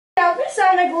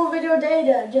decided to make a little video today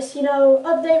to just,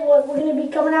 update what we're going to be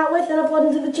coming out with and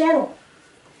uploading to the channel.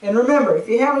 And remember, if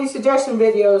you have any suggestion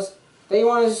videos that you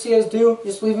want to see us do,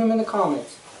 just leave them in the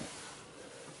comments.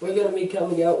 We're going to be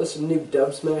coming out with some new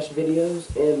Dub Smash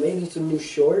videos and maybe some new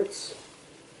shorts.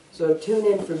 So tune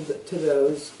in to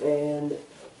those. And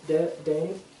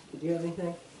Danny, did you have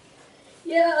anything?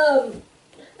 Yeah,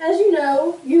 as you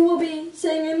know, you will be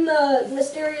singing the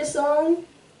Mysterious song.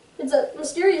 It's a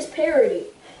mysterious parody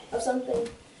of something.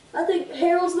 I think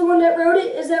Harold's the one that wrote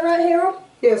it. Is that right, Harold?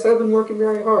 Yes, I've been working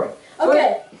very hard.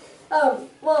 Okay.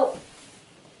 Well,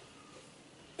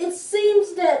 it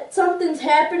seems that something's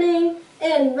happening,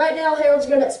 and right now Harold's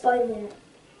going to explain that.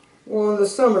 Well, in the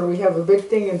summer we have a big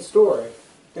thing in store.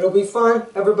 It'll be fun.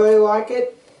 Everybody will like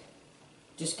it.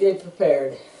 Just get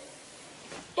prepared.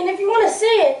 And if you want to see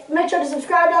it, make sure to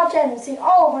subscribe to our channel and see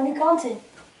all of our new content.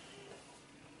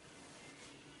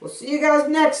 We'll see you guys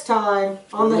next time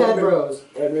on the Head Bros.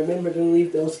 And remember to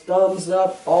leave those thumbs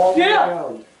up all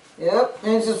around. Yep,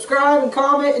 and subscribe and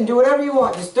comment and do whatever you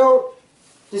want. Just don't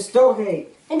hate.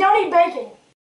 And don't eat bacon.